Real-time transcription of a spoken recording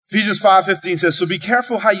Ephesians 5:15 says, so be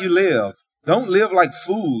careful how you live. Don't live like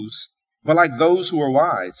fools, but like those who are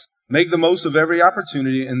wise. Make the most of every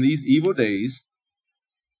opportunity in these evil days.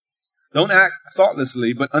 Don't act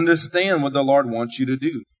thoughtlessly, but understand what the Lord wants you to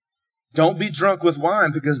do. Don't be drunk with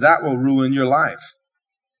wine, because that will ruin your life.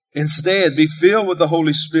 Instead, be filled with the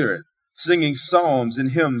Holy Spirit, singing psalms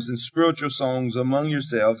and hymns and spiritual songs among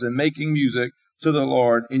yourselves and making music to the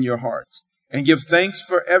Lord in your hearts. And give thanks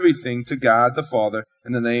for everything to God the Father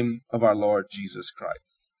in the name of our Lord Jesus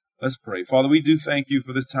Christ. Let's pray. Father, we do thank you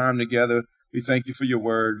for this time together. We thank you for your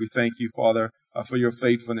word. We thank you, Father, for your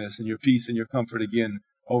faithfulness and your peace and your comfort again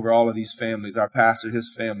over all of these families, our pastor,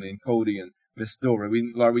 his family, and Cody and Miss Dora.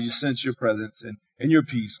 Lord, we just sense your presence and your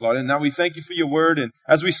peace, Lord. And now we thank you for your word. And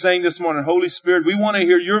as we sang this morning, Holy Spirit, we want to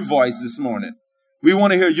hear your voice this morning. We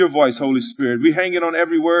want to hear your voice, Holy Spirit. We hang it on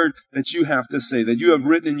every word that you have to say, that you have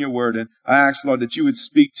written in your word. And I ask, Lord, that you would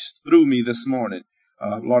speak through me this morning.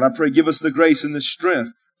 Lord, I pray, give us the grace and the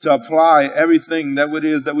strength to apply everything that it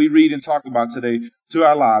is that we read and talk about today to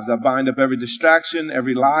our lives. I bind up every distraction,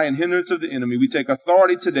 every lie and hindrance of the enemy. We take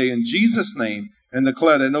authority today in Jesus' name and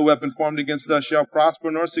declare that no weapon formed against us shall prosper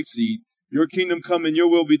nor succeed. Your kingdom come and your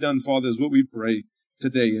will be done, Father, is what we pray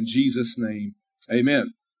today in Jesus' name.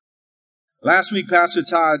 Amen. Last week, Pastor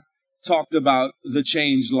Todd talked about the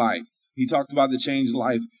changed life. He talked about the changed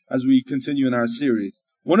life as we continue in our series.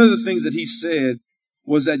 One of the things that he said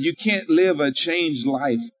was that you can't live a changed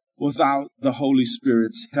life without the Holy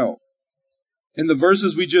Spirit's help. In the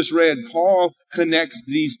verses we just read, Paul connects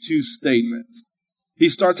these two statements. He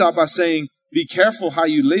starts out by saying, be careful how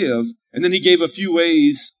you live. And then he gave a few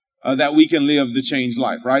ways that we can live the changed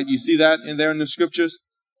life, right? You see that in there in the scriptures?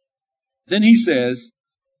 Then he says,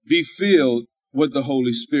 be filled with the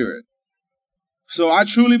Holy Spirit. So I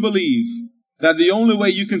truly believe that the only way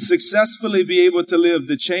you can successfully be able to live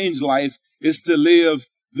the changed life is to live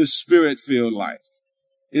the Spirit-filled life,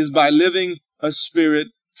 is by living a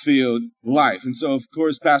Spirit-filled life. And so, of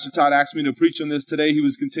course, Pastor Todd asked me to preach on this today. He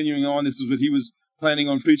was continuing on. This is what he was planning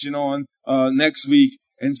on preaching on next week.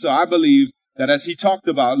 And so I believe that as he talked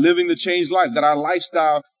about living the changed life, that our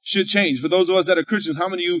lifestyle should change. For those of us that are Christians, how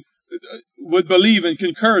many of you would believe and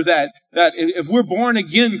concur that if we're born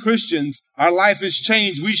again Christians, our life is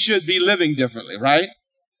changed, we should be living differently, right?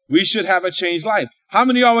 We should have a changed life. How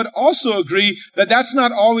many of y'all would also agree that that's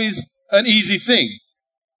not always an easy thing,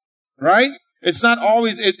 right? It's not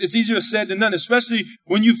always, it's easier said than done, especially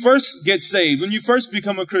when you first get saved, when you first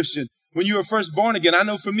become a Christian, when you were first born again. I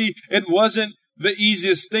know for me, it wasn't the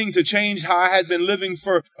easiest thing to change how I had been living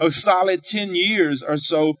for a solid 10 years or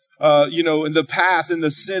so, in the path and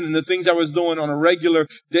the sin and the things I was doing on a regular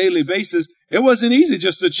daily basis. It wasn't easy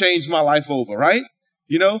just to change my life over, right?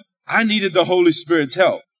 I needed the Holy Spirit's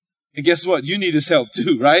help. And guess what? You need his help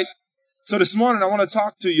too, right? So this morning, I want to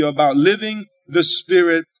talk to you about living the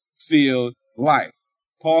Spirit-filled life.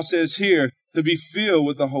 Paul says here to be filled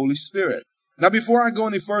with the Holy Spirit. Now, before I go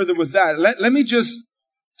any further with that, let me just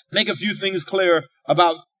make a few things clear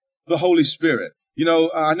about the Holy Spirit.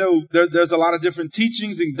 I know there's a lot of different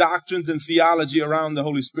teachings and doctrines and theology around the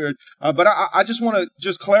Holy Spirit, but I just want to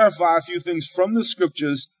just clarify a few things from the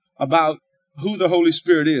scriptures about who the Holy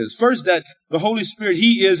Spirit is. First, that the Holy Spirit,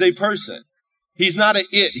 he is a person. He's not a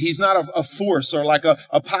it. He's not a force or like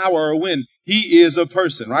a power or a wind. He is a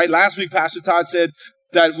person, right? Last week, Pastor Todd said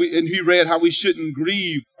that and he read how we shouldn't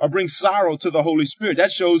grieve or bring sorrow to the Holy Spirit.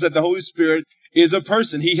 That shows that the Holy Spirit is a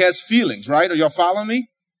person. He has feelings, right? Are y'all following me?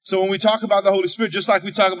 So when we talk about the Holy Spirit, just like we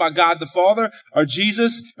talk about God the Father or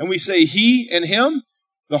Jesus, and we say he and him,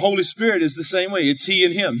 the Holy Spirit is the same way. It's he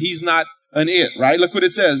and him. He's not an it, right? Look what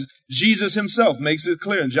it says. Jesus himself makes it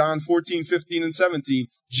clear in John 14, 15, and 17.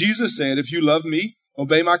 Jesus said, if you love me,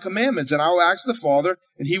 obey my commandments, and I will ask the Father,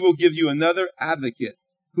 and he will give you another advocate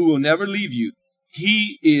who will never leave you.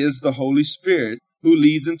 He is the Holy Spirit who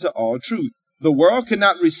leads into all truth. The world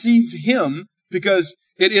cannot receive him because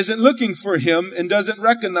it isn't looking for him and doesn't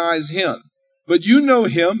recognize him. But you know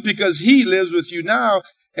him because he lives with you now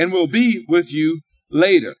and will be with you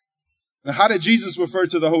later. Now, how did Jesus refer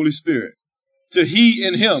to the Holy Spirit? To he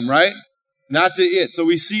and him, right? Not to it. So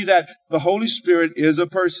we see that the Holy Spirit is a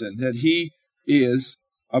person, that he is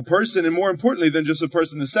a person. And more importantly than just a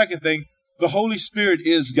person, the second thing, the Holy Spirit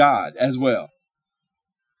is God as well.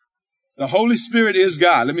 The Holy Spirit is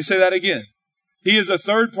God. Let me say that again. He is a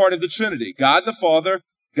third part of the Trinity. God the Father,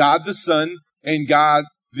 God the Son, and God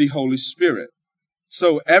the Holy Spirit.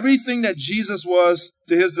 So everything that Jesus was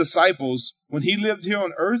to his disciples when he lived here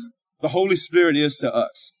on earth, the Holy Spirit is to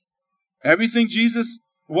us. Everything Jesus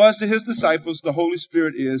was to his disciples, the Holy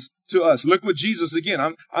Spirit is to us. Look what Jesus, again,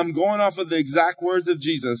 I'm going off of the exact words of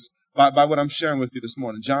Jesus by what I'm sharing with you this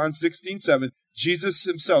morning. John 16:7, Jesus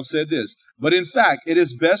himself said this, but in fact, it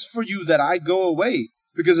is best for you that I go away,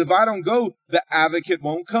 because if I don't go, the advocate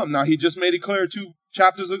won't come. Now, he just made it clear 2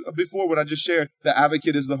 chapters before what I just shared, the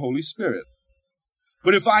advocate is the Holy Spirit.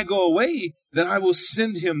 But if I go away, then I will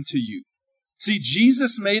send him to you. See,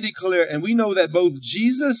 Jesus made it clear, and we know that both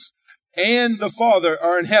Jesus and the Father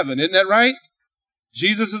are in heaven. Isn't that right?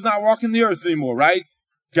 Jesus is not walking the earth anymore, right?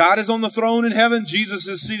 God is on the throne in heaven. Jesus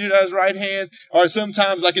is seated at his right hand, or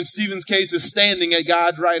sometimes, like in Stephen's case, is standing at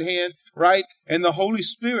God's right hand, right? And the Holy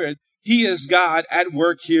Spirit, he is God at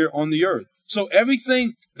work here on the earth. So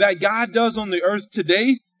everything that God does on the earth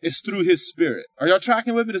today is through his Spirit. Are y'all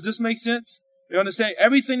tracking with me? Does this make sense? You understand?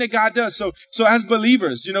 Everything that God does. So as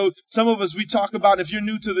believers, some of us, we talk about, if you're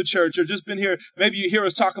new to the church or just been here, maybe you hear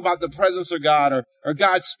us talk about the presence of God or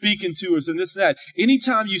God speaking to us and this and that.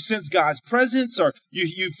 Anytime you sense God's presence or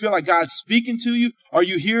you feel like God's speaking to you, or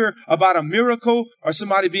you hear about a miracle or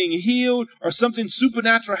somebody being healed or something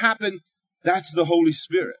supernatural happen, that's the Holy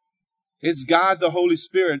Spirit. It's God, the Holy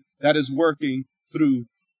Spirit, that is working through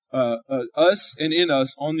us and in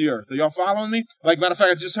us on the earth. Are y'all following me? Like, matter of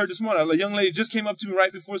fact, I just heard this morning, a young lady just came up to me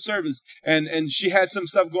right before service, and she had some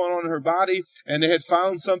stuff going on in her body, and they had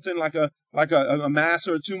found something like a mass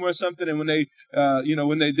or a tumor or something. And when they,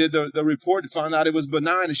 when they did the report, found out it was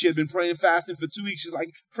benign, and she had been praying and fasting for 2 weeks. She's like,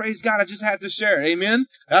 praise God, I just had to share it. Amen.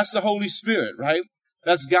 That's the Holy Spirit, right?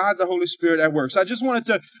 That's God, the Holy Spirit at work. So I just wanted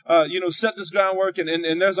to, set this groundwork, and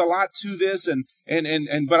there's a lot to this,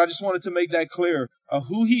 but I just wanted to make that clear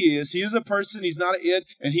who he is. He is a person. He's not an it,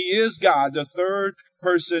 and he is God, the third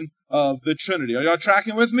person of the Trinity. Are y'all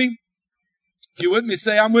tracking with me? If you're with me,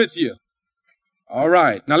 say I'm with you. All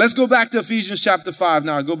right. Now let's go back to Ephesians chapter 5.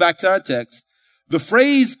 Now go back to our text. The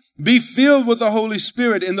phrase "be filled with the Holy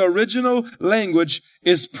Spirit" in the original language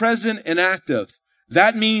is present and active.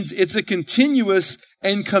 That means it's a continuous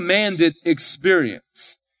and commanded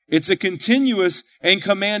experience. It's a continuous and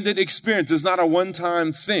commanded experience. It's not a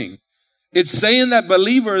one-time thing. It's saying that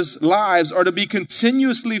believers' lives are to be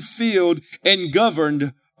continuously filled and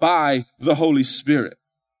governed by the Holy Spirit.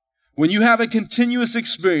 When you have a continuous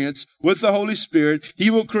experience with the Holy Spirit, he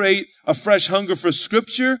will create a fresh hunger for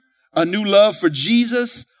Scripture, a new love for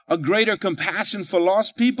Jesus, a greater compassion for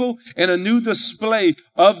lost people, and a new display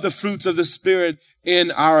of the fruits of the Spirit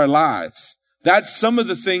in our lives. That's some of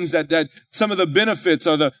the things that some of the benefits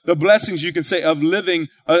or the blessings, you can say, of living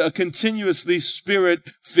a continuously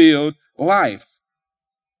Spirit-filled life.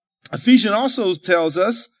 Ephesians also tells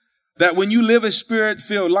us that when you live a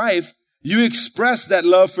Spirit-filled life, you express that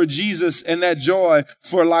love for Jesus and that joy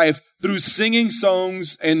for life through singing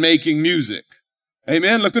songs and making music.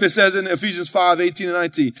 Amen. Look what it says in Ephesians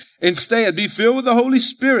 5:18-19. Instead, be filled with the Holy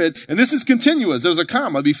Spirit. And this is continuous. There's a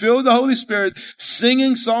comma. Be filled with the Holy Spirit,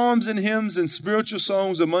 singing psalms and hymns and spiritual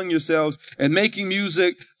songs among yourselves and making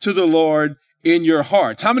music to the Lord in your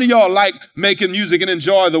hearts. How many of y'all like making music and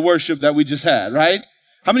enjoy the worship that we just had, right?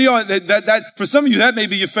 How many of y'all, that for some of you, that may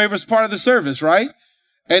be your favorite part of the service, right?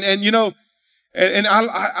 And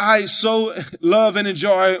I so love and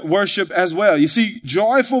enjoy worship as well. You see,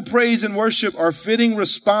 joyful praise and worship are fitting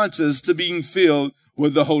responses to being filled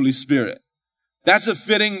with the Holy Spirit. That's a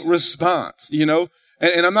fitting response,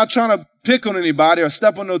 and I'm not trying to pick on anybody or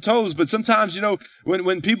step on no toes, but sometimes,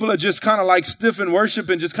 when people are just kind of like stiff in worship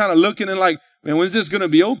and just kind of looking and like, man, when's this going to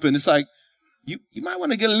be open? It's like, you might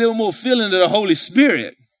want to get a little more feeling of the Holy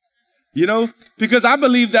Spirit. Because I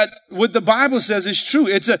believe that what the Bible says is true.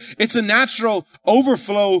 It's a natural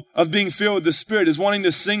overflow of being filled with the Spirit, is wanting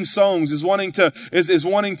to sing songs, is wanting to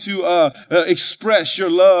express your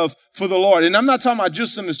love for the Lord. And I'm not talking about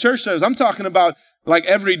just in the church service. I'm talking about like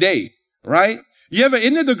every day, right?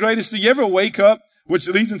 Isn't it the greatest thing? You ever wake up, which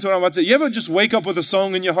leads into what I'm about to say. You ever just wake up with a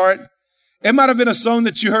song in your heart? It might have been a song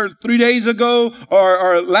that you heard 3 days ago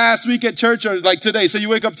or last week at church or like today. So you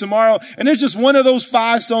wake up tomorrow and there's just one of those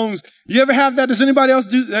 5 songs. You ever have that? Does anybody else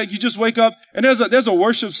do that? You just wake up and there's a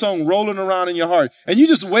worship song rolling around in your heart and you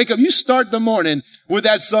just wake up. You start the morning with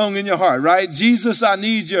that song in your heart, right? Jesus, I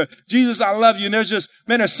need you. Jesus, I love you. And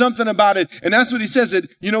there's something about it. And that's what he says.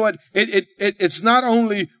 It's not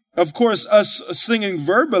only, of course, us singing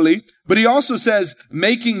verbally, but he also says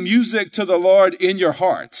making music to the Lord in your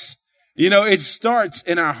hearts. It starts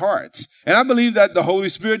in our hearts. And I believe that the Holy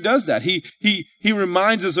Spirit does that. He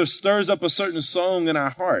reminds us or stirs up a certain song in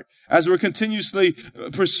our heart. As we're continuously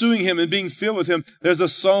pursuing him and being filled with him, there's a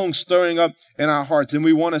song stirring up in our hearts. And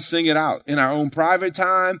we want to sing it out in our own private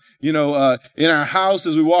time, in our house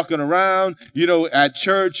as we're walking around, at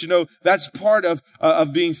church. That's part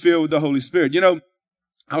of being filled with the Holy Spirit.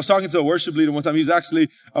 I was talking to a worship leader one time. He was actually,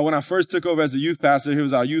 when I first took over as a youth pastor, he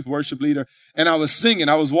was our youth worship leader. And I was singing.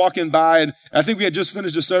 I was walking by, and I think we had just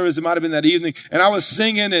finished the service. It might have been that evening. And I was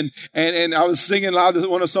singing, and I was singing loud.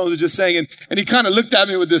 One of the songs was just singing. And he kind of looked at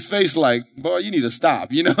me with this face like, boy, you need to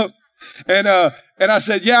stop, you know? And I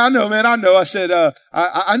said, yeah, I know, man. I know. I said,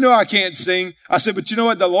 I know I can't sing. I said, but you know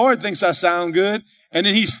what? The Lord thinks I sound good. And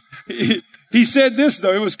then he said this,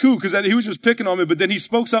 though. It was cool because he was just picking on me. But then he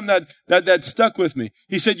spoke something that stuck with me.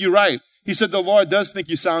 He said, you're right. He said, the Lord does think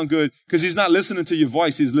you sound good because he's not listening to your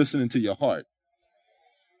voice. He's listening to your heart.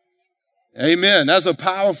 Amen. That's a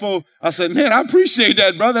powerful, I said, man, I appreciate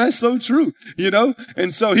that, brother. That's so true, you know?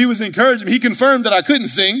 And so he was encouraging me. He confirmed that I couldn't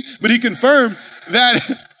sing, but he confirmed that,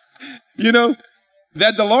 you know,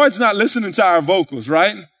 that the Lord's not listening to our vocals,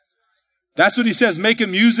 right? That's what he says,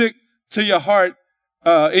 making music to your heart,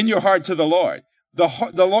 in your heart to the Lord.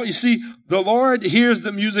 The Lord, you see, the Lord hears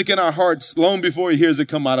the music in our hearts long before he hears it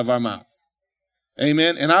come out of our mouth.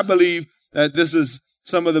 Amen. And I believe that this is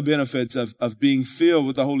some of the benefits of being filled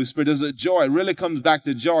with the Holy Spirit. There's a joy. It really comes back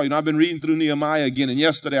to joy. You know, I've been reading through Nehemiah again, and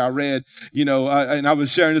yesterday I read, you know, and I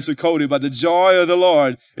was sharing this with Cody about the joy of the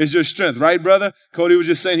Lord is your strength, right, brother? Cody was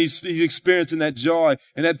just saying he's experiencing that joy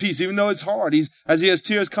and that peace, even though it's hard. As he has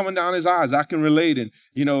tears coming down his eyes, I can relate, and,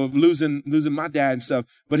 you know, losing my dad and stuff.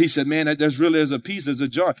 But he said, man, there's a peace, there's a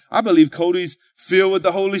joy. I believe Cody's filled with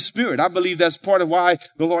the Holy Spirit. I believe that's part of why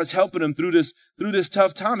the Lord's helping him through this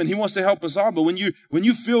tough time, and he wants to help us all. But when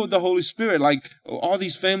you fill with the Holy Spirit, like all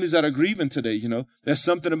these families that are grieving today, you know, there's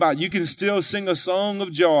something about you can still sing a song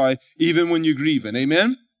of joy even when you're grieving.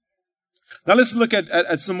 Amen. Now let's look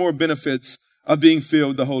at some more benefits of being filled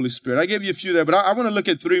with the Holy Spirit. I gave you a few there, but I want to look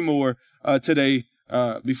at three more today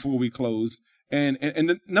before we close. And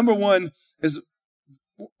the number one is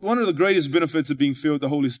one of the greatest benefits of being filled with the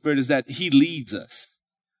Holy Spirit is that he leads us.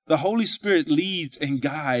 The Holy Spirit leads and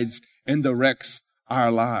guides and directs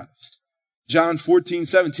our lives. John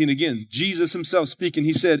 14:17, again, Jesus himself speaking,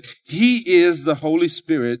 he said, he is the Holy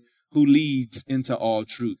Spirit who leads into all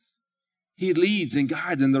truth. He leads and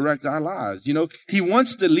guides and directs our lives. You know, he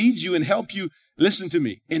wants to lead you and help you, listen to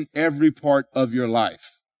me, in every part of your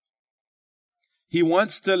life. He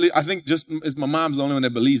wants to, I think just as my mom's the only one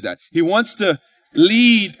that believes that. He wants to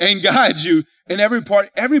lead and guide you in every part,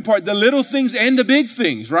 the little things and the big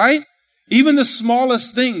things, right? Even the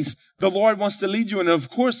smallest things, the Lord wants to lead you in. And of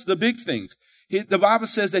course, the big things. The Bible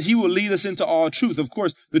says that he will lead us into all truth. Of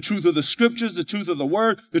course, the truth of the scriptures, the truth of the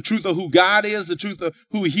word, the truth of who God is, the truth of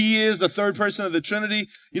who he is, the third person of the Trinity,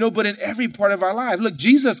 you know, but in every part of our life. Look,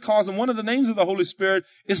 Jesus calls him, one of the names of the Holy Spirit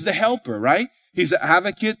is the helper, right? He's an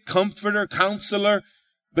advocate, comforter, counselor,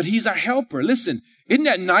 but he's our helper. Listen, isn't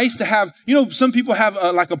that nice to have, you know, some people have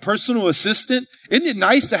like a personal assistant. Isn't it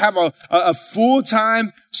nice to have a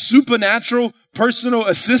full-time supernatural personal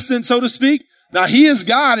assistant, so to speak? Now, he is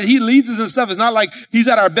God and he leads us and stuff. It's not like he's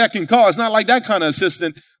at our beck and call. It's not like that kind of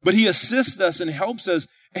assistant, but he assists us and helps us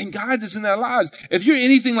and guides us in our lives. If you're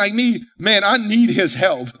anything like me, man, I need his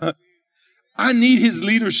help. I need his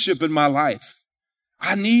leadership in my life.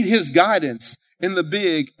 I need his guidance in the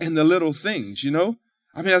big and the little things, you know?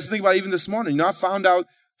 I mean, I was thinking about it even this morning. You know, I found out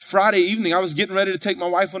Friday evening, I was getting ready to take my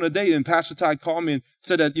wife on a date, and Pastor Ty called me and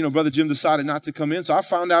said that, you know, Brother Jim decided not to come in. So I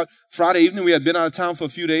found out Friday evening, we had been out of town for a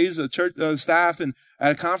few days, church staff and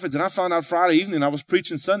at a conference, and I found out Friday evening I was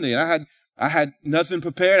preaching Sunday, and I had nothing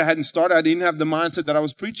prepared. I hadn't started. I didn't have the mindset that I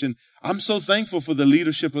was preaching. I'm so thankful for the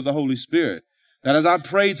leadership of the Holy Spirit, that as I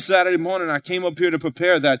prayed Saturday morning, I came up here to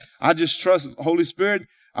prepare, that I just trust Holy Spirit.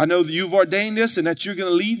 I know that you've ordained this and that you're going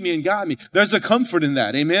to lead me and guide me. There's a comfort in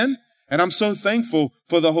that. Amen. And I'm so thankful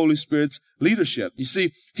for the Holy Spirit's leadership. You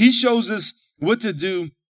see, he shows us what to do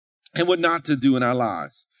and what not to do in our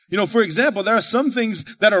lives. You know, for example, there are some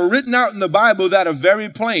things that are written out in the Bible that are very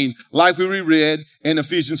plain, like we read in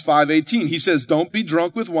Ephesians 5:18. He says, don't be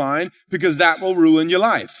drunk with wine because that will ruin your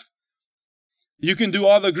life. You can do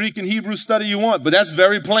all the Greek and Hebrew study you want, but that's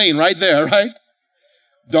very plain right there, right?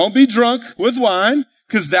 Don't be drunk with wine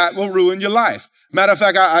because that will ruin your life. Matter of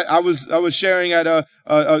fact, I was sharing at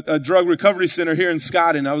a drug recovery center here in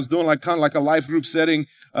Scotland. I was doing kind of like a life group setting,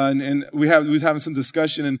 and we was having some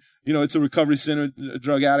discussion. And you know, it's a recovery center,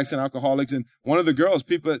 drug addicts and alcoholics. And one of the girls,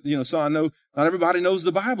 people, you know, so I know not everybody knows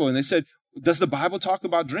the Bible, and they said, does the Bible talk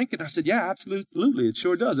about drinking? I said, yeah, absolutely. It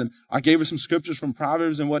sure does. And I gave her some scriptures from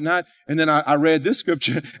Proverbs and whatnot. And then I read this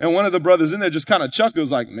scripture, and one of the brothers in there just kind of chuckled. It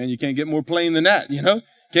was like, man, you can't get more plain than that, you know?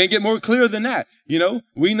 Can't get more clear than that. You know,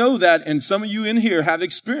 we know that, and some of you in here have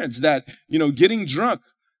experienced that, you know, getting drunk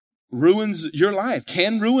ruins your life,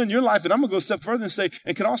 can ruin your life. And I'm going to go a step further and say,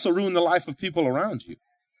 it can also ruin the life of people around you.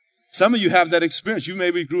 Some of you have that experience. You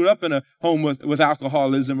maybe grew up in a home with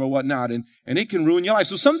alcoholism or whatnot, and it can ruin your life.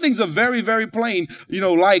 So some things are very, very plain,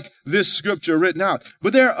 like this scripture written out.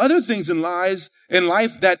 But there are other things in life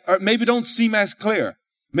that maybe don't seem as clear.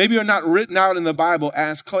 Maybe are not written out in the Bible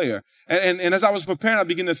as clear. And as I was preparing, I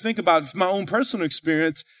began to think about my own personal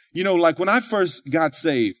experience. Like when I first got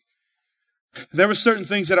saved, there were certain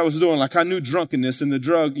things that I was doing. Like I knew drunkenness and the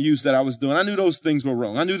drug use that I was doing. I knew those things were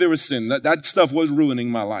wrong. I knew there was sin. That stuff was ruining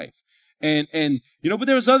my life. And but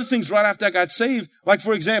there was other things right after I got saved. Like,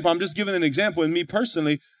 for example, I'm just giving an example in me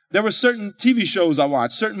personally. There were certain TV shows I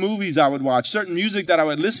watched, certain movies I would watch, certain music that I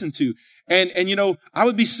would listen to. And I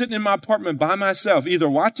would be sitting in my apartment by myself, either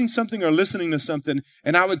watching something or listening to something.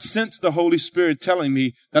 And I would sense the Holy Spirit telling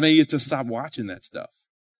me that I needed to stop watching that stuff,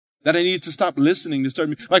 that I needed to stop listening to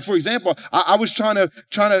certain, like, for example, I was trying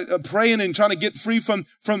to praying and trying to get free from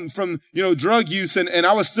drug use. And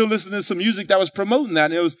I was still listening to some music that was promoting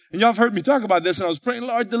that. And y'all have heard me talk about this. And I was praying,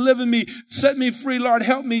 Lord, deliver me, set me free. Lord,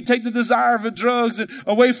 help me, take the desire for drugs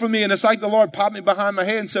away from me. And it's like the Lord popped me behind my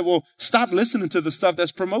head and said, well, stop listening to the stuff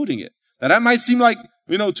that's promoting it. Now that might seem like,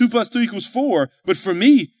 2 + 2 = 4. But for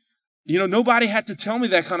me, nobody had to tell me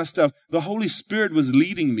that kind of stuff. The Holy Spirit was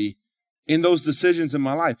leading me in those decisions in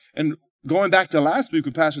my life. And going back to last week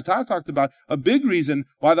when Pastor Todd talked about, a big reason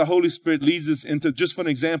why the Holy Spirit leads us into, just for an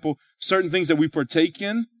example, certain things that we partake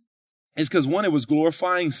in is because, one, it was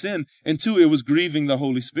glorifying sin, and two, it was grieving the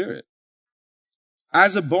Holy Spirit.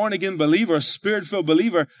 As a born-again believer, a spirit-filled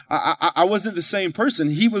believer, I wasn't the same person.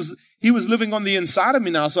 He was living on the inside of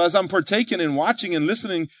me now. So as I'm partaking and watching and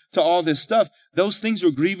listening to all this stuff, those things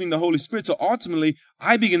were grieving the Holy Spirit. So ultimately,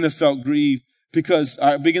 I began to feel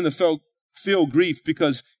grief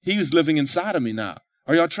because he was living inside of me now.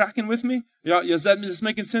 Are y'all tracking with me? Is this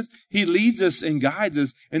making sense? He leads us and guides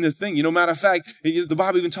us in the thing. Matter of fact, the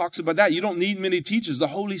Bible even talks about that. You don't need many teachers. The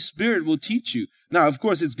Holy Spirit will teach you. Now, of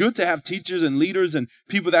course, it's good to have teachers and leaders and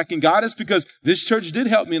people that can guide us, because this church did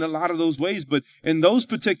help me in a lot of those ways. But in those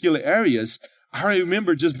particular areas, I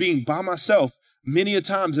remember just being by myself many a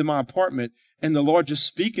times in my apartment, and the Lord just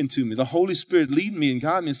speaking to me, the Holy Spirit leading me and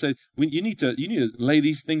guiding me and said, you need to lay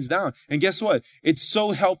these things down. And guess what? It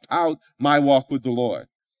so helped out my walk with the Lord.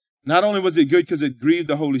 Not only was it good because it grieved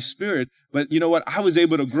the Holy Spirit, but you know what? I was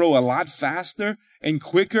able to grow a lot faster and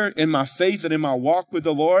quicker in my faith and in my walk with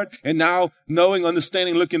the Lord. And now knowing,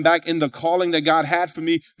 understanding, looking back in the calling that God had for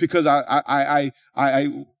me, because I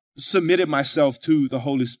submitted myself to the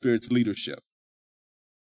Holy Spirit's leadership.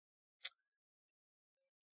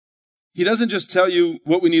 He doesn't just tell you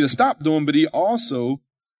what we need to stop doing, but he also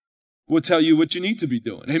will tell you what you need to be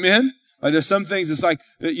doing. Amen? Like there's some things, it's like,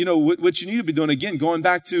 what you need to be doing. Again, going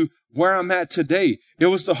back to where I'm at today, it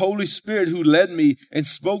was the Holy Spirit who led me and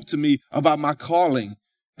spoke to me about my calling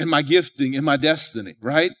and my gifting and my destiny,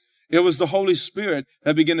 right? It was the Holy Spirit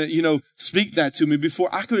that began to, speak that to me before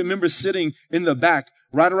I could remember sitting in the back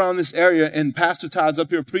right around this area, and Pastor Todd's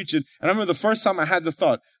up here preaching. And I remember the first time I had the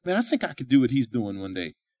thought, man, I think I could do what he's doing one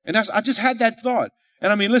day. And I just had that thought.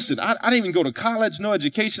 And I mean, listen, I didn't even go to college, no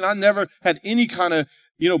education. I never had any kind of,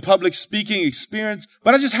 public speaking experience,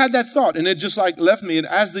 but I just had that thought, and it just left me. And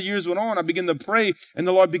as the years went on, I began to pray, and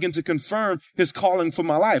the Lord began to confirm his calling for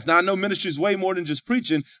my life. Now, I know ministry is way more than just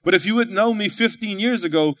preaching, but if you would know me 15 years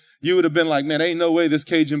ago, you would have been like, man, ain't no way this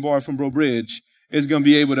Cajun boy from Bro Bridge is going to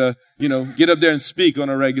be able to, get up there and speak on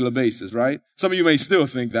a regular basis, right? Some of you may still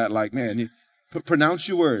think that, like, man, pronounce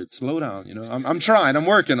your words, slow down, I'm trying, I'm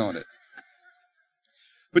working on it.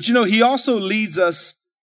 But he also leads us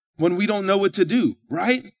when we don't know what to do,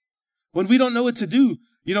 right? When we don't know what to do,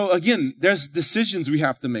 again, there's decisions we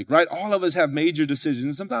have to make, right? All of us have major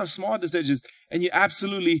decisions, sometimes small decisions, and you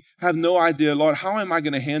absolutely have no idea, Lord, how am I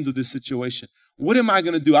going to handle this situation? What am I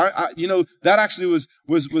going to do? That actually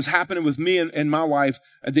was happening with me and my wife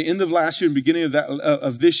at the end of last year and beginning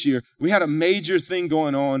of this year. We had a major thing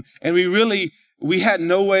going on, and we had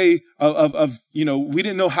no way we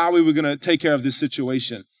didn't know how we were going to take care of this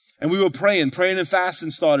situation. And we were praying and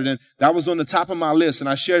fasting started. And that was on the top of my list. And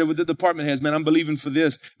I shared it with the department heads. Man, I'm believing for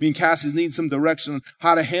this. Me and Cassie's need some direction on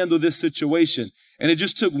how to handle this situation. And it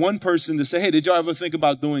just took one person to say, hey, did y'all ever think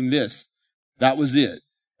about doing this? That was it.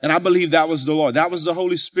 And I believe that was the Lord. That was the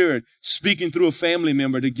Holy Spirit speaking through a family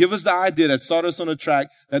member to give us the idea that started us on a track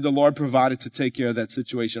that the Lord provided to take care of that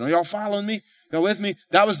situation. Are y'all following me? Y'all with me?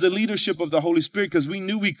 That was the leadership of the Holy Spirit, because we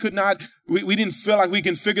knew we could not, we didn't feel like we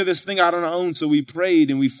can figure this thing out on our own. So we prayed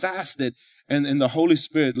and we fasted, and the Holy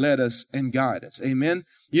Spirit led us and guided us. Amen.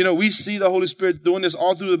 We see the Holy Spirit doing this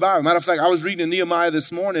all through the Bible. Matter of fact, I was reading Nehemiah this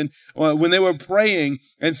morning when they were praying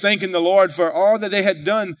and thanking the Lord for all that they had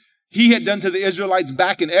done. he had done to the Israelites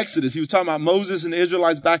back in Exodus. He was talking about Moses and the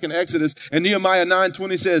Israelites back in Exodus. And Nehemiah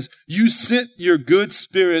 9:20 says, you sent your good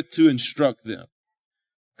spirit to instruct them.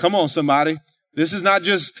 Come on, somebody. This is not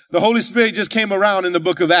just, the Holy Spirit just came around in the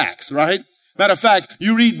book of Acts, right? Matter of fact,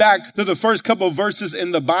 you read back to the first couple of verses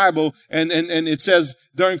in the Bible, and it says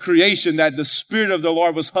during creation that the Spirit of the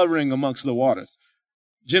Lord was hovering amongst the waters.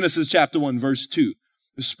 Genesis chapter 1, verse 2.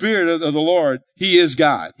 The Spirit of the Lord, he is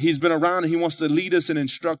God. He's been around and he wants to lead us and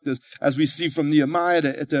instruct us, as we see from Nehemiah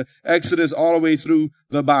to Exodus all the way through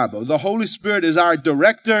the Bible. The Holy Spirit is our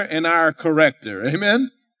director and our corrector.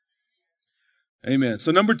 Amen? Amen.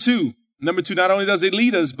 So number two, not only does he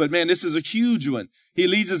lead us, but man, this is a huge one. He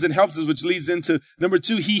leads us and helps us, which leads into number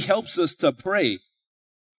two, he helps us to pray.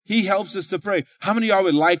 He helps us to pray. How many of y'all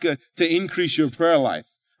would like to increase your prayer life?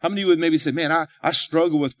 How many of you would maybe say, man, I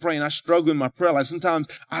struggle with praying. I struggle in my prayer life. Sometimes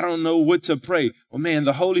I don't know what to pray. Well, man,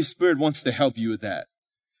 the Holy Spirit wants to help you with that.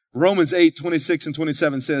 Romans 8:26 and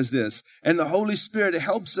 27 says this, and the Holy Spirit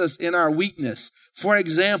helps us in our weakness. For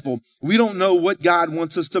example, we don't know what God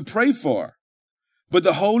wants us to pray for, but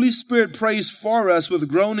the Holy Spirit prays for us with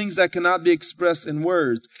groanings that cannot be expressed in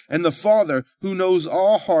words. And the Father, who knows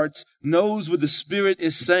all hearts, knows what the Spirit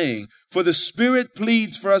is saying. For the Spirit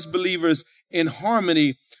pleads for us believers in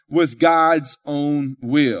harmony with God's own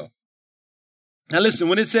will. Now listen,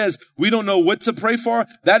 when it says we don't know what to pray for,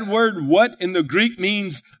 that word what in the Greek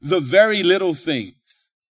means the very little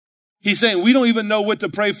things. He's saying we don't even know what to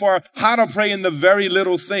pray for, how to pray in the very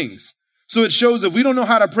little things. So it shows if we don't know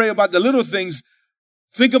how to pray about the little things,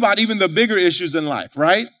 think about even the bigger issues in life,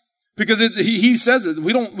 right? Because he says it,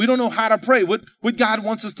 we don't know how to pray, what God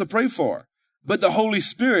wants us to pray for. But the Holy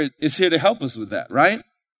Spirit is here to help us with that, right?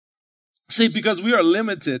 See, because we are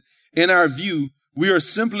limited in our view, we are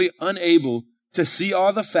simply unable to see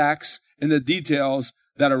all the facts and the details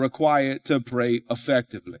that are required to pray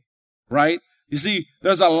effectively, right? You see,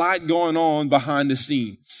 there's a lot going on behind the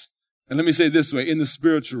scenes. And let me say it this way, in the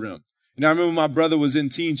spiritual realm. You know, I remember my brother was in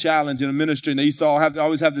Teen Challenge in a ministry, and they used to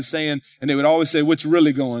always have the saying, and they would always say, what's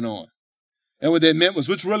really going on? And what they meant was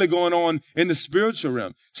what's really going on in the spiritual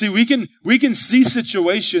realm. See, we can see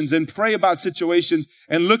situations and pray about situations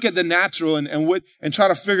and look at the natural and try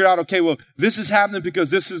to figure out, okay, well, this is happening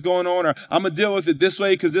because this is going on, or I'm going to deal with it this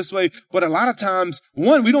way because this way. But a lot of times,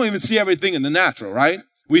 we don't even see everything in the natural, right?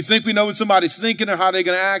 We think we know what somebody's thinking or how they're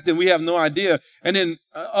going to act, and we have no idea. And in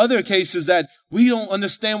other cases that we don't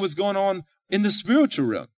understand what's going on in the spiritual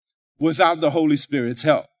realm without the Holy Spirit's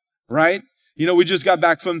help, right? You know, we just got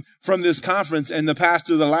back from this conference, and the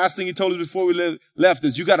pastor, the last thing he told us before we left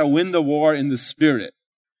is you got to win the war in the Spirit.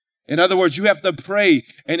 In other words, you have to pray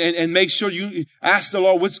and make sure you ask the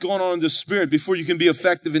Lord what's going on in the Spirit before you can be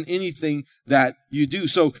effective in anything that you do.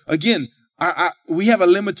 So again, we have a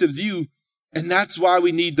limited view, and that's why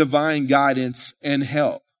we need divine guidance and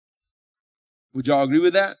help. Would y'all agree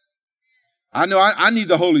with that? I know I need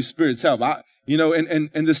the Holy Spirit's help.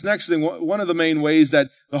 And this next thing, one of the main ways that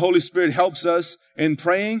the Holy Spirit helps us in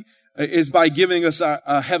praying is by giving us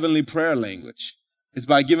a heavenly prayer language. It's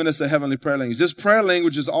by giving us a heavenly prayer language. This prayer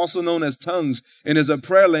language is also known as tongues, and is a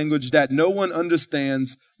prayer language that no one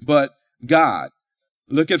understands but God.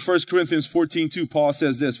 Look at 1 Corinthians 14:2. Paul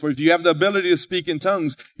says this, for if you have the ability to speak in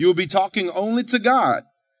tongues, you will be talking only to God.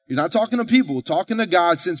 You're not talking to people, talking to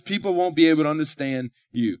God, since people won't be able to understand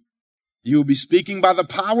you. You will be speaking by the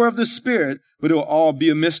power of the Spirit, but it will all be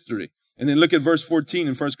a mystery. And then look at verse 14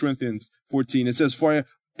 in 1 Corinthians 14. It says, for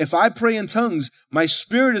if I pray in tongues, my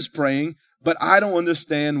spirit is praying, but I don't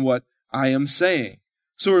understand what I am saying.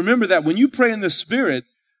 So remember that when you pray in the Spirit,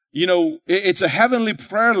 you know, it's a heavenly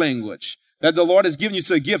prayer language that the Lord has given you.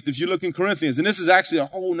 It's a gift if you look in Corinthians. And this is actually a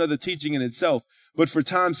whole nother teaching in itself. But for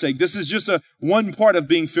time's sake, this is just one part of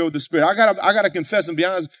being filled with the Spirit. I gotta confess and be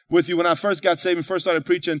honest with you. When I first got saved and first started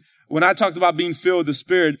preaching, when I talked about being filled with the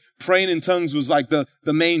Spirit, praying in tongues was like the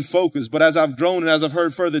main focus. But as I've grown and as I've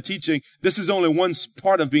heard further teaching, this is only one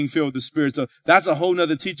part of being filled with the Spirit. So that's a whole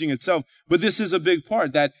nother teaching itself. But this is a big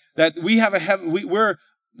part that we have we're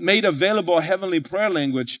made available a heavenly prayer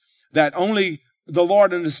language that only the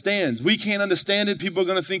Lord understands. We can't understand it. People are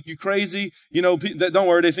going to think you crazy. You know, don't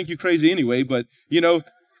worry, they think you crazy anyway. But you know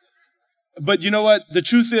what? The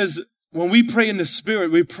truth is, when we pray in the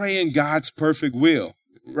Spirit, we pray in God's perfect will,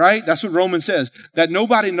 right? That's what Romans says, that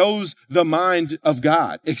nobody knows the mind of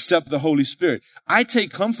God except the Holy Spirit. I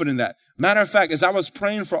take comfort in that. Matter of fact, as I was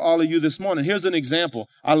praying for all of you this morning, here's an example.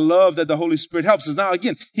 I love that the Holy Spirit helps us. Now,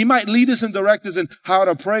 again, he might lead us and direct us in how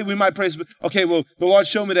to pray. We might pray. Okay, well, the Lord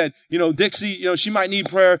showed me that, Dixie, she might need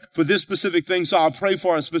prayer for this specific thing, so I'll pray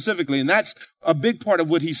for her specifically. And that's a big part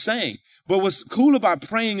of what he's saying. But what's cool about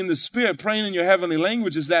praying in the Spirit, praying in your heavenly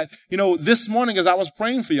language is that, this morning as I was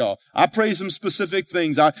praying for y'all, I prayed some specific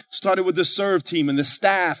things. I started with the serve team and the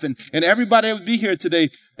staff and everybody that would be here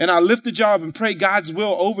today. And I lifted y'all up and pray God's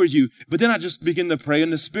will over you. But then I just begin to pray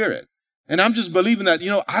in the Spirit. And I'm just believing that,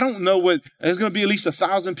 I don't know there's going to be at least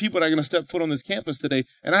 1,000 people that are going to step foot on this campus today.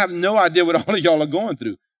 And I have no idea what all of y'all are going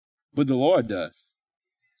through, but the Lord does.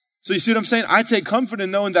 So you see what I'm saying? I take comfort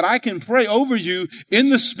in knowing that I can pray over you in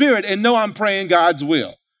the Spirit and know I'm praying God's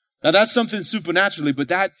will. Now that's something supernaturally, but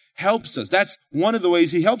that helps us. That's one of the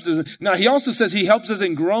ways he helps us. Now he also says he helps us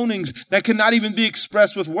in groanings that cannot even be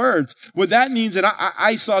expressed with words. What that means, and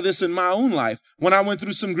I saw this in my own life when I went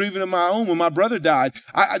through some grieving of my own when my brother died.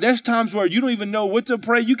 There's times where you don't even know what to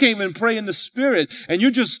pray. You can't even pray in the Spirit, and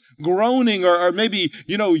you're just groaning or maybe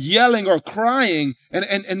yelling or crying.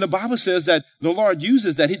 And the Bible says that the Lord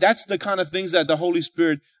uses that. That's the kind of things that the Holy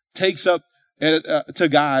Spirit takes up to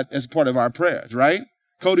God as part of our prayers, right?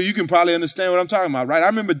 Cody, you can probably understand what I'm talking about, right? I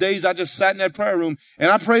remember days I just sat in that prayer room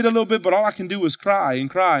and I prayed a little bit, but all I can do was cry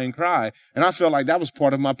and cry and cry. And I felt like that was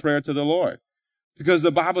part of my prayer to the Lord. Because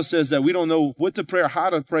the Bible says that we don't know what to pray or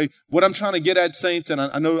how to pray. What I'm trying to get at, saints, and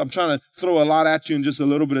I know I'm trying to throw a lot at you in just a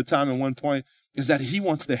little bit of time at one point, is that he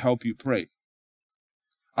wants to help you pray.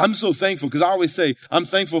 I'm so thankful because I always say I'm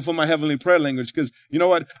thankful for my heavenly prayer language because you know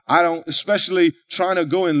what? I don't, especially trying to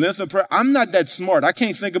go in length of prayer. I'm not that smart. I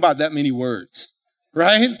can't think about that many words.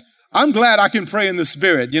 Right? I'm glad I can pray in the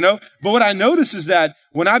Spirit, But what I notice is that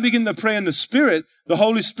when I begin to pray in the Spirit, the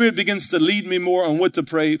Holy Spirit begins to lead me more on what to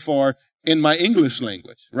pray for in my English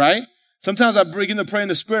language, right? Sometimes I begin to pray in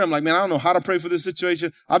the Spirit. I'm like, man, I don't know how to pray for this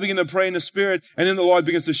situation. I begin to pray in the Spirit, and then the Lord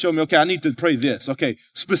begins to show me, okay, I need to pray this. Okay,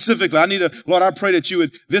 specifically, Lord, I pray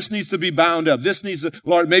that this needs to be bound up. This needs to,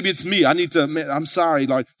 Lord, maybe it's me. I'm sorry,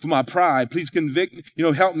 Lord, for my pride. Please convict,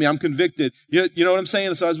 help me. I'm convicted. You know what I'm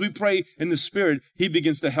saying? So as we pray in the Spirit, he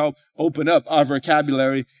begins to help open up our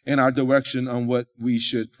vocabulary and our direction on what we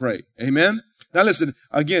should pray. Amen? Now listen,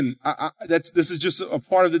 again, this is just a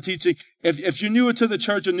part of the teaching. If you're newer to the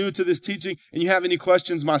church or newer to this teaching and you have any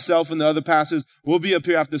questions, myself and the other pastors will be up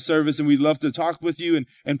here after service and we'd love to talk with you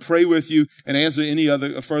and pray with you and answer any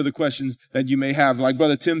other further questions that you may have. Like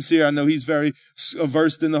Brother Tim's here. I know he's very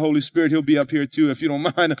versed in the Holy Spirit. He'll be up here too, if you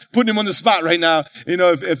don't mind putting him on the spot right now.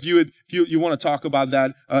 If you want to talk about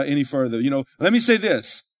that any further. Let me say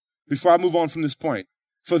this before I move on from this point.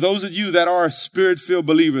 For those of you that are Spirit-filled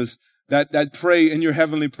believers, that pray in your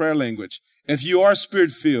heavenly prayer language. If you are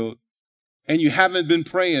Spirit-filled and you haven't been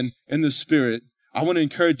praying in the Spirit, I want to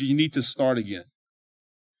encourage you, you need to start again.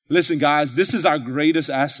 Listen, guys, this is our greatest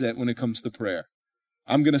asset when it comes to prayer.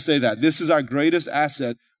 I'm going to say that. This is our greatest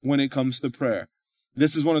asset when it comes to prayer.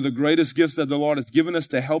 This is one of the greatest gifts that the Lord has given us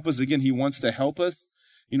to help us. Again, he wants to help us.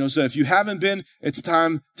 So if you haven't been, it's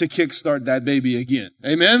time to kickstart that baby again.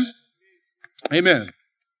 Amen? Amen.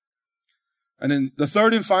 And then the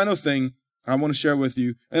third and final thing I want to share with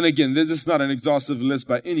you, and again, this is not an exhaustive list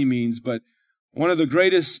by any means, but one of the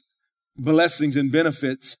greatest blessings and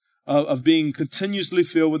benefits of being continuously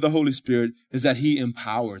filled with the Holy Spirit is that he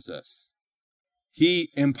empowers us. He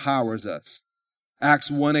empowers us.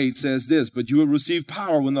 Acts 1:8 says this, but you will receive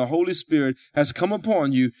power when the Holy Spirit has come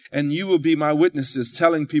upon you, and you will be my witnesses,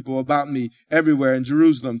 telling people about me everywhere in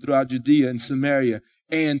Jerusalem, throughout Judea and Samaria,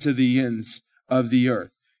 and to the ends of the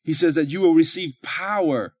earth. He says that you will receive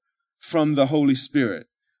power from the Holy Spirit.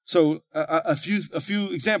 So a few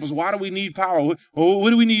examples. Why do we need power? What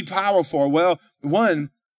do we need power for? Well, one,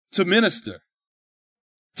 to minister.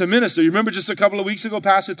 To minister. You remember just a couple of weeks ago,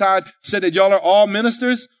 Pastor Todd said that y'all are all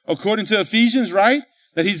ministers according to Ephesians, right?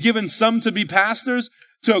 That he's given some to be pastors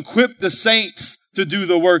to equip the saints to do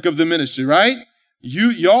the work of the ministry, right?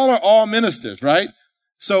 Y'all are all ministers, right?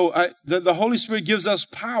 So the Holy Spirit gives us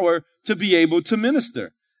power to be able to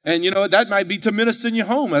minister. And that might be to minister in your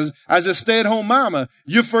home as a stay-at-home mama.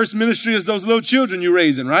 Your first ministry is those little children you're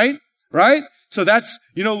raising, right? Right? So that's,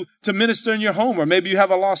 to minister in your home, or maybe you have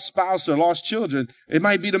a lost spouse or lost children. It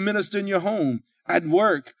might be to minister in your home, at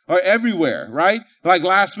work, or everywhere, right? Like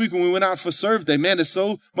last week when we went out for Serve Day, man, it's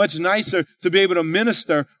so much nicer to be able to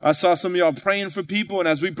minister. I saw some of y'all praying for people, and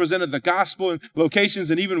as we presented the gospel in locations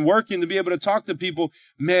and even working to be able to talk to people,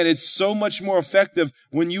 man, it's so much more effective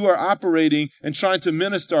when you are operating and trying to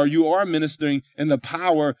minister, or you are ministering in the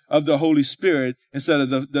power of the Holy Spirit instead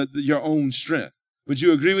of your own strength. Would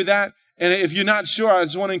you agree with that? And if you're not sure, I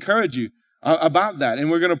just want to encourage you about that. And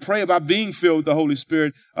we're going to pray about being filled with the Holy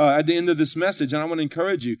Spirit at the end of this message. And I want to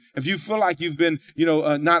encourage you. If you feel like you've been,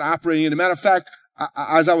 not operating in it. Matter of fact,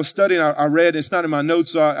 as I was studying, I read, it's not in my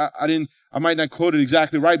notes, so I might not quote it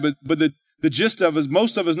exactly right, but the the gist of it is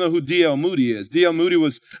most of us know who D.L. Moody is. D.L. Moody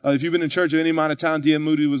was, if you've been in church at any amount of time, D.L.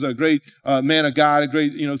 Moody was a great man of God, a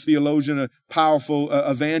great, theologian, a powerful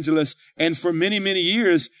evangelist. And for many, many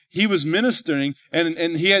years, he was ministering,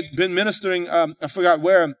 and he had been ministering, I forgot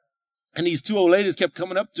where. And these two old ladies kept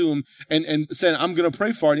coming up to him and saying, I'm going to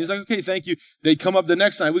pray for you. And he's like, okay, thank you. They'd come up the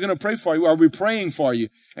next night. We're going to pray for you. Are we praying for you?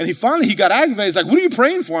 And he got aggravated. He's like, what are you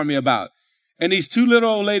praying for me about? And these two little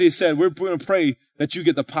old ladies said, we're going to pray that you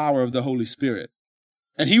get the power of the Holy Spirit.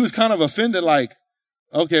 And he was kind of offended, like,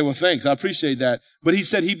 okay, well, thanks. I appreciate that. But he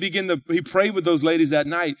said he prayed with those ladies that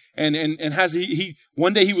night. And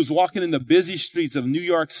one day he was walking in the busy streets of New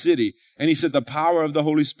York City. And he said the power of the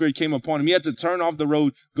Holy Spirit came upon him. He had to turn off the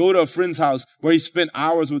road, go to a friend's house where he spent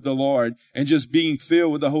hours with the Lord and just being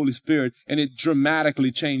filled with the Holy Spirit. And it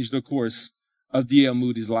dramatically changed the course of D.L.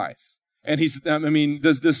 Moody's life. And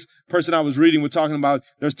this person I was reading, we're talking about,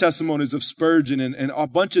 there's testimonies of Spurgeon and a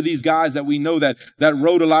bunch of these guys that we know that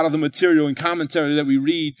wrote a lot of the material and commentary that we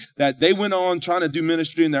read, that they went on trying to do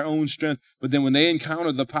ministry in their own strength. But then when they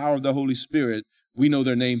encountered the power of the Holy Spirit, we know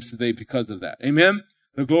their names today because of that. Amen?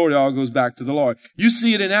 The glory all goes back to the Lord. You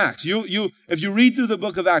see it in Acts. If you read through the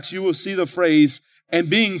book of Acts, you will see the phrase, and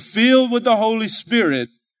being filled with the Holy Spirit.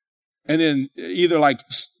 And then either like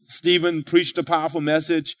Stephen preached a powerful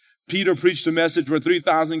message, Peter preached a message where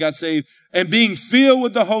 3,000 got saved. And being filled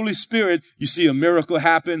with the Holy Spirit, you see a miracle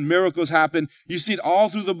happen, miracles happen. You see it all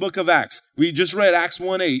through the book of Acts. We just read Acts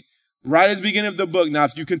 1:8, right at the beginning of the book. Now,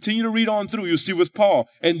 if you continue to read on through, you'll see with Paul,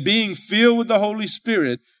 and being filled with the Holy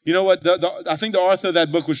Spirit, you know what? I think the author of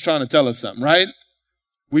that book was trying to tell us something, right?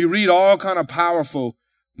 We read all kind of powerful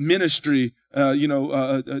ministry,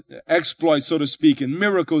 exploits, so to speak, and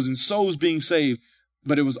miracles and souls being saved.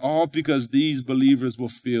 But it was all because these believers were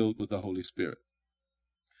filled with the Holy Spirit.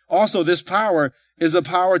 Also, this power is a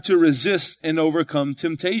power to resist and overcome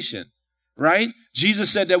temptation, right? Jesus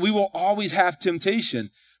said that we will always have temptation.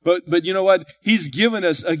 But you know what? He's given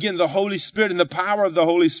us, again, the Holy Spirit and the power of the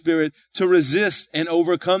Holy Spirit to resist and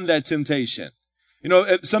overcome that temptation. You know,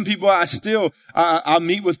 some people, I'll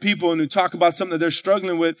meet with people and we talk about something that they're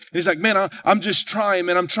struggling with. And it's like, man, I'm just trying,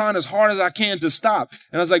 man. I'm trying as hard as I can to stop.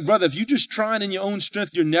 And I was like, brother, if you're just trying in your own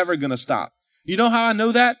strength, you're never going to stop. You know how I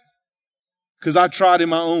know that? Because I tried in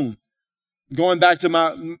my own. Going back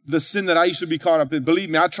to the sin that I used to be caught up in.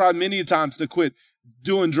 Believe me, I tried many times to quit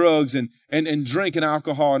doing drugs and drinking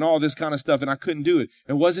alcohol and all this kind of stuff, and I couldn't do it.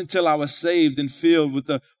 It wasn't until I was saved and filled with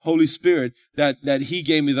the Holy Spirit that he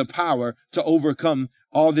gave me the power to overcome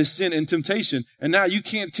all this sin and temptation. And now you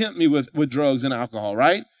can't tempt me with drugs and alcohol,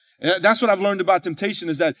 right? And that's what I've learned about temptation,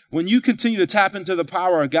 is that when you continue to tap into the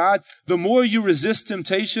power of God, the more you resist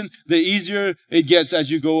temptation, the easier it gets as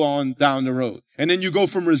you go on down the road. And then you go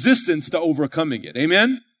from resistance to overcoming it.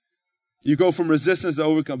 Amen? You go from resistance to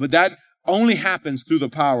overcome. But that only happens through the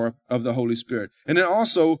power of the Holy Spirit. And then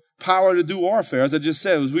also power to do warfare. As I just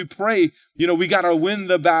said, as we pray, we got to win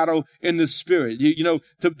the battle in the Spirit.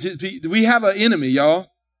 We have an enemy,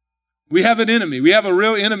 y'all. We have an enemy. We have a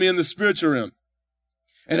real enemy in the spiritual realm.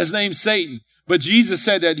 And his name's Satan. But Jesus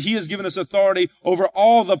said that he has given us authority over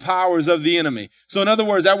all the powers of the enemy. So in other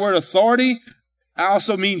words, that word authority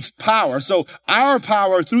also means power. So our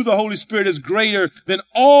power through the Holy Spirit is greater than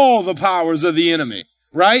all the powers of the enemy.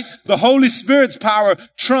 Right? The Holy Spirit's power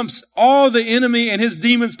trumps all the enemy and his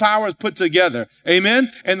demons' powers put together.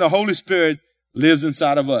 Amen? And the Holy Spirit lives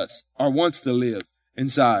inside of us, or wants to live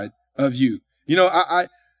inside of you.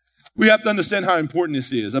 We have to understand how important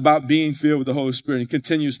this is about being filled with the Holy Spirit and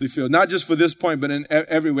continuously filled, not just for this point, but in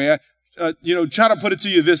every way. Try to put it to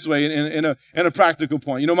you this way in a practical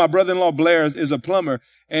point. My brother-in-law Blair is a plumber,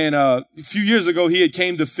 and a few years ago he had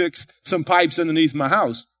came to fix some pipes underneath my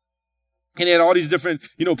house. And he had all these different,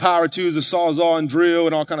 power tools, the sawzall and drill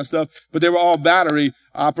and all kind of stuff, but they were all battery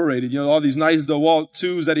operated, all these nice DeWalt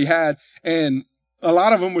tools that he had. And a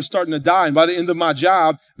lot of them were starting to die. And by the end of my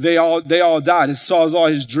job, they all died. His sawzall,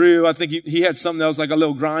 his drill. I think he had something else like a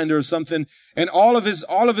little grinder or something. And all of his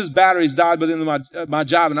batteries died by the end of my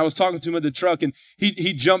job. And I was talking to him at the truck, and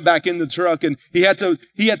he jumped back in the truck, and he had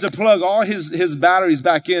to plug all his batteries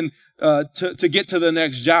back in, to get to the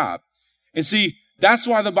next job. And see, that's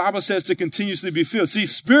why the Bible says to continuously be filled. See,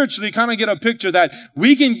 spiritually, kind of get a picture that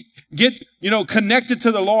we can get, connected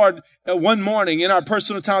to the Lord one morning in our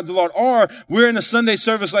personal time with the Lord, or we're in a Sunday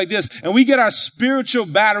service like this and we get our spiritual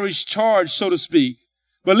batteries charged, so to speak.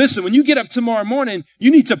 But listen, when you get up tomorrow morning,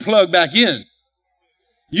 you need to plug back in.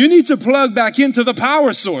 You need to plug back into the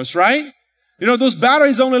power source, right? Those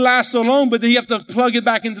batteries only last so long, but then you have to plug it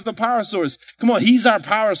back into the power source. Come on, he's our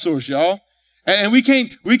power source, y'all. And we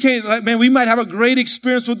can't, like, man, we might have a great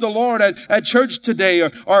experience with the Lord at church today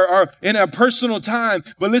or in a personal time.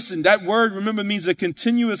 But listen, that word, remember, means a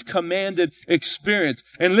continuous commanded experience.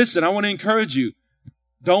 And listen, I want to encourage you.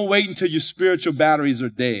 Don't wait until your spiritual batteries are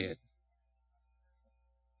dead.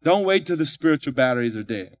 Don't wait till the spiritual batteries are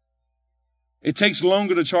dead. It takes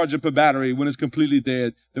longer to charge up a battery when it's completely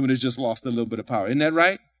dead than when it's just lost a little bit of power. Isn't that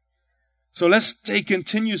right? So let's stay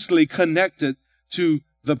continuously connected to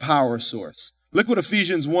the power source. Look what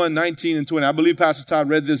Ephesians 1:19 and 20. I believe Pastor Todd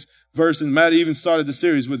read this verse and Matt even started the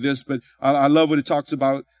series with this, but I love what it talks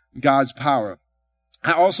about God's power.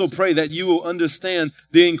 I also pray that you will understand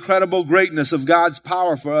the incredible greatness of God's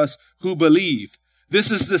power for us who believe.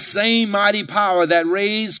 This is the same mighty power that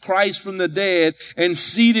raised Christ from the dead and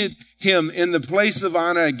seated him in the place of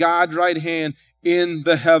honor at God's right hand in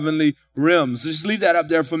the heavenly realms. Just leave that up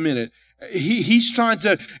there for a minute. He's trying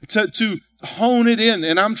to hone it in,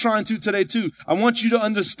 and I'm trying to today too. I want you to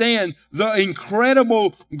understand the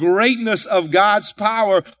incredible greatness of God's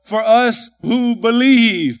power for us who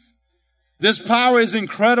believe. This power is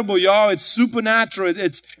incredible, y'all. It's supernatural.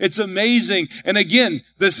 It's amazing. And again,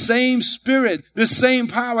 the same Spirit, the same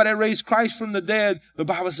power that raised Christ from the dead, the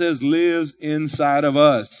Bible says lives inside of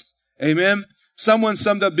us. Amen. Someone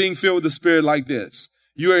summed up being filled with the Spirit like this.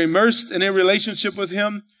 You are immersed in a relationship with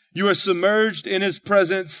him. You are submerged in his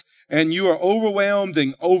presence, and you are overwhelmed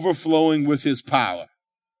and overflowing with his power.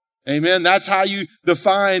 Amen. That's how you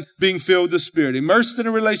define being filled with the Spirit. Immersed in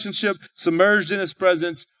a relationship, submerged in his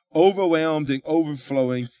presence, overwhelmed and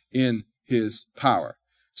overflowing in his power.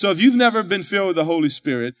 So if you've never been filled with the Holy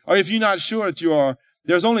Spirit, or if you're not sure that you are,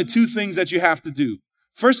 there's only two things that you have to do.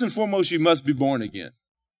 First and foremost, you must be born again.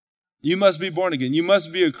 You must be born again. You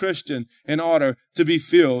must be a Christian in order to be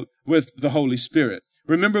filled with the Holy Spirit.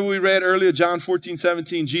 Remember we read earlier, John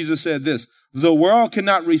 14:17, Jesus said this, the world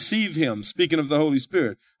cannot receive him, speaking of the Holy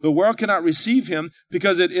Spirit. The world cannot receive him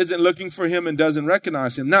because it isn't looking for him and doesn't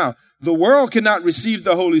recognize him. Now, the world cannot receive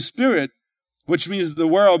the Holy Spirit, which means the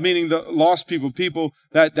world, meaning the lost people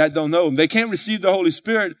that don't know him. They can't receive the Holy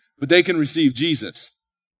Spirit, but they can receive Jesus.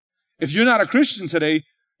 If you're not a Christian today,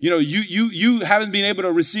 you haven't been able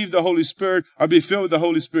to receive the Holy Spirit or be filled with the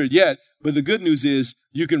Holy Spirit yet. But the good news is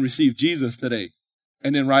you can receive Jesus today.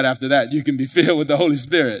 And then right after that, you can be filled with the Holy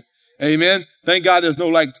Spirit. Amen. Thank God there's no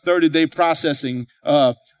 30-day processing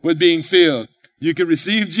with being filled. You can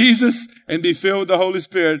receive Jesus and be filled with the Holy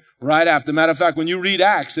Spirit right after. Matter of fact, when you read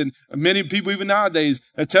Acts, and many people even nowadays,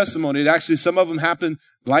 a testimony, some of them happen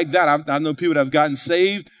like that. I know people that have gotten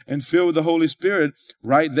saved and filled with the Holy Spirit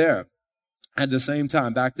right there at the same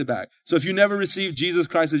time, back to back. So if you never received Jesus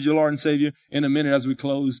Christ as your Lord and Savior, in a minute as we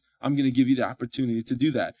close, I'm going to give you the opportunity to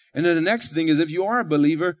do that. And then the next thing is, if you are a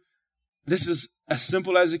believer, this is as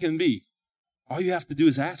simple as it can be. All you have to do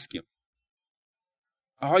is ask him.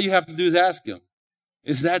 All you have to do is ask him.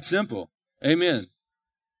 It's that simple. Amen.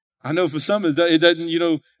 I know for some it doesn't,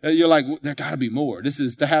 you're like, well, there got to be more. This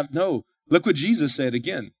is to have, no. Look what Jesus said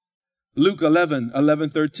again. Luke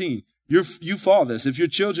 11:13. You fathers, if your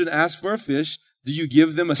children ask for a fish, do you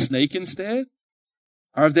give them a snake instead?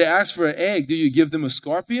 Or if they ask for an egg, do you give them a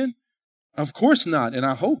scorpion? Of course not, and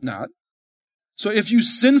I hope not. So if you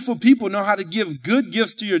sinful people know how to give good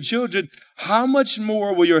gifts to your children, how much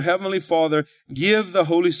more will your heavenly Father give the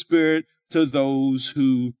Holy Spirit to those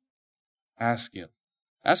who ask him?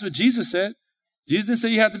 That's what Jesus said. Jesus didn't say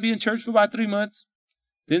you have to be in church for about 3 months.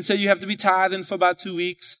 Didn't say you have to be tithing for about 2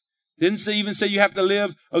 weeks. Didn't even say you have to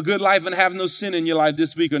live a good life and have no sin in your life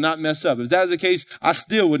this week or not mess up. If that was the case, I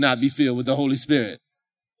still would not be filled with the Holy Spirit.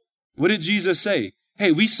 What did Jesus say?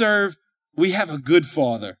 Hey, we have a good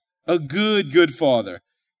Father, a good Father.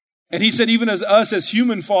 And he said, even as us as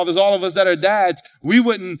human fathers, all of us that are dads, we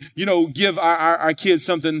wouldn't, give our kids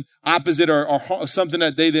something opposite or something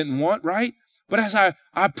that they didn't want, right? But as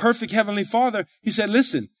our perfect heavenly Father, he said,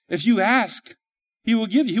 listen, if you ask, he will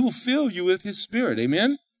give you, he will fill you with his Spirit.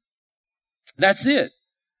 Amen. That's it.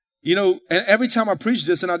 And every time I preach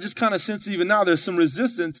this, and I just kind of sense even now there's some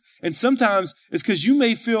resistance. And sometimes it's because you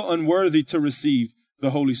may feel unworthy to receive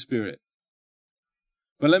the Holy Spirit.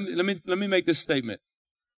 But let me make this statement.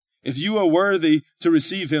 If you are worthy to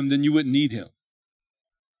receive him, then you wouldn't need him.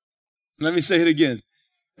 Let me say it again.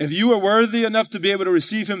 If you are worthy enough to be able to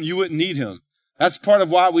receive him, you wouldn't need him. That's part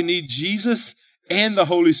of why we need Jesus and the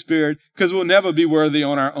Holy Spirit, because we'll never be worthy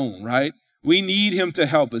on our own, right? We need him to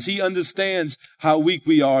help us. He understands how weak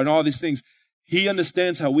we are and all these things. He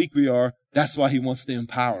understands how weak we are. That's why he wants to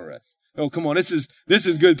empower us. Oh, come on. This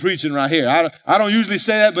is good preaching right here. I don't usually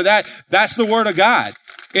say that, but that's the word of God.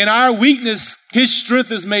 In our weakness, his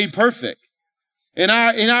strength is made perfect. In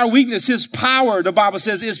our weakness, his power, the Bible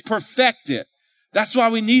says, is perfected. That's why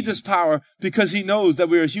we need this power, because he knows that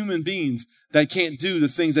we are human beings that can't do the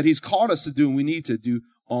things that he's called us to do and we need to do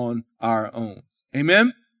on our own.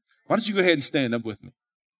 Amen? Why don't you go ahead and stand up with me?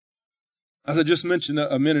 As I just mentioned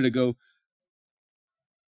a minute ago,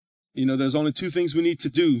 there's only two things we need to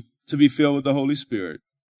do to be filled with the Holy Spirit.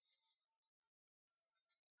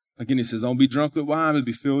 Again, he says, don't be drunk with wine, but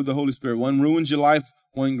be filled with the Holy Spirit. One ruins your life,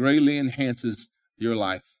 one greatly enhances your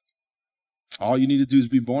life. All you need to do is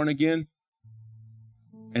be born again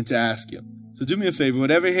and to ask him. So do me a favor,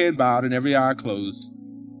 with every head bowed and every eye closed,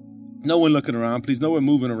 no one looking around, please, no one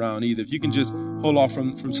moving around either. If you can just hold off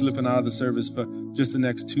from slipping out of the service for just the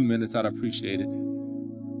next 2 minutes, I'd appreciate it.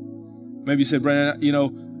 Maybe you said,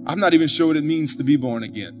 Brandon, I'm not even sure what it means to be born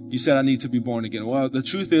again. You said I need to be born again. Well, the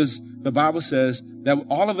truth is, the Bible says that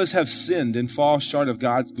all of us have sinned and fall short of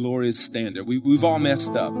God's glorious standard. We've all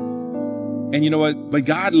messed up. And you know what? But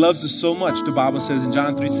God loves us so much, the Bible says in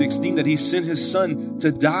John 3:16, that he sent his son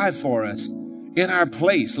to die for us in our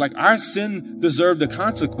place. Like our sin deserved the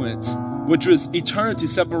consequence, which was eternity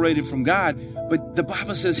separated from God. But the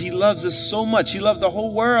Bible says he loves us so much. He loved the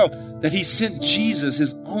whole world that he sent Jesus,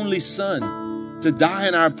 his only son, to die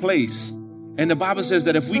in our place. And the Bible says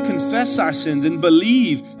that if we confess our sins and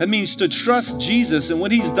believe, that means to trust Jesus and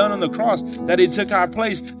what he's done on the cross, that he took our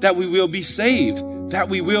place, that we will be saved, that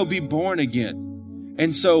we will be born again.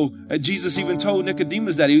 And so Jesus even told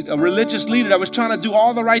Nicodemus that a religious leader that was trying to do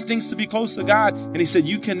all the right things to be close to God. And he said,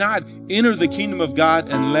 you cannot enter the kingdom of God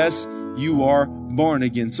unless you are born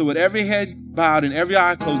again. So with every head bowed and every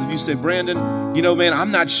eye closed, if you say, Brandon,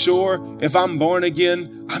 I'm not sure if I'm born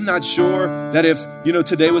again. I'm not sure that if,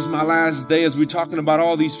 today was my last day, as we're talking about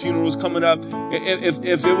all these funerals coming up.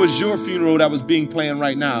 If it was your funeral that was being planned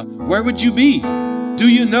right now, where would you be? Do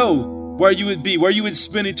you know where you would be, where you would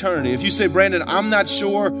spend eternity? If you say, Brandon, I'm not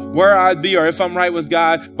sure where I'd be or if I'm right with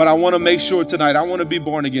God, but I want to make sure tonight, I want to be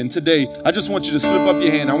born again. Today, I just want you to slip up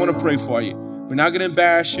your hand. I want to pray for you. We're not going to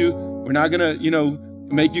embarrass you. We're not going to,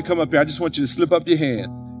 make you come up here. I just want you to slip up your hand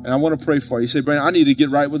and I want to pray for you. You say, Brandon, I need to get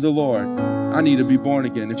right with the Lord. I need to be born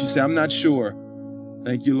again. If you say, I'm not sure,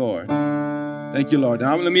 thank you, Lord. Thank you, Lord.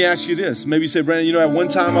 Now, let me ask you this. Maybe you say, Brandon, at one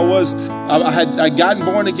time I'd gotten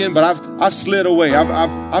born again, but I've slid away.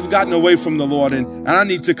 I've gotten away from the Lord and I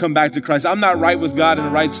need to come back to Christ. I'm not right with God in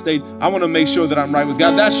the right state. I want to make sure that I'm right with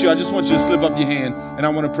God. If that's you. I just want you to slip up your hand and I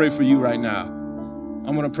want to pray for you right now.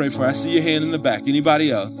 I want to pray for you. I see your hand in the back.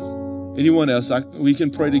 Anybody else? Anyone else? We can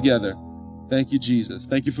pray together. Thank you, Jesus.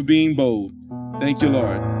 Thank you for being bold. Thank you,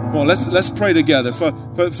 Lord. Come on, let's pray together. For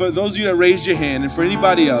those of you that raised your hand, and for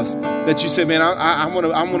anybody else that you say, man, I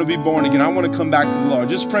want to be born again. I want to come back to the Lord.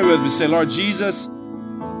 Just pray with me. Say, Lord Jesus,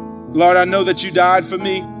 Lord, I know that you died for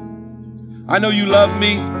me. I know you love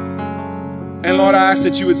me. And Lord, I ask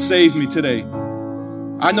that you would save me today.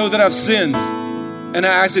 I know that I've sinned, and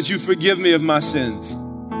I ask that you forgive me of my sins.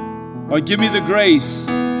 Lord, give me the grace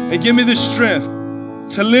and give me the strength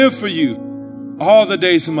to live for you all the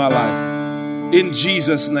days of my life. In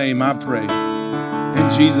Jesus' name I pray.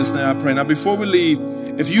 In Jesus' name I pray. Now before we leave,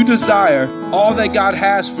 if you desire all that God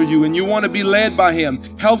has for you and you want to be led by him,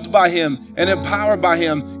 helped by him, and empowered by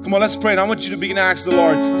him, come on, let's pray. And I want you to begin to ask the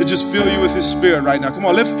Lord to just fill you with his spirit right now. Come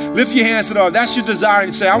on, lift your hands to the Lord. That's your desire. And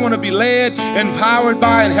you say, I want to be led, empowered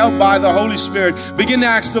by, and helped by the Holy Spirit. Begin to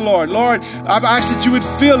ask the Lord. Lord, I ask that you would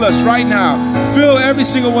fill us right now. Fill every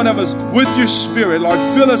single one of us with your spirit. Lord,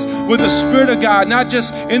 fill us with the Spirit of God, not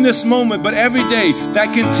just in this moment, but every day,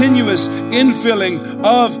 that continuous infilling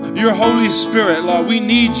of your Holy Spirit. Lord, we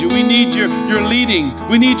need you. We need your leading.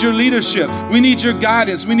 We need your leadership. We need your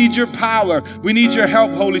guidance. We need your power. We need your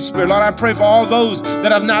help, Holy Spirit. Lord, I pray for all those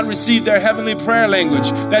that have not received their heavenly prayer language,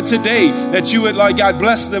 that today, that you would, Lord God,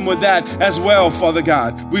 bless them with that as well, Father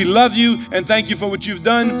God. We love you and thank you for what you've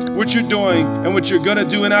done, what you're doing, and what you're going to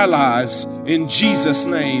do in our lives. In Jesus'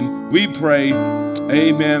 name, we pray.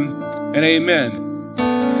 Amen and amen.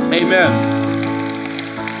 Amen.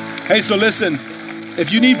 Hey, so listen.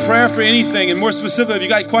 If you need prayer for anything, and more specifically, if you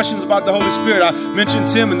got questions about the Holy Spirit, I mentioned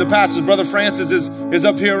Tim and the pastors. Brother Francis is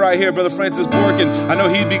up here right here, Brother Francis Bork, and I know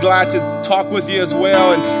he'd be glad to talk with you as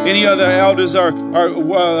well, and any other elders or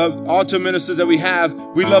altar ministers that we have.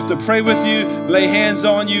 We'd love to pray with you, lay hands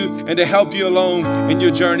on you, and to help you along in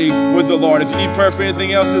your journey with the Lord. If you need prayer for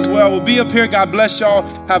anything else as well, we'll be up here. God bless y'all.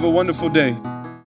 Have a wonderful day.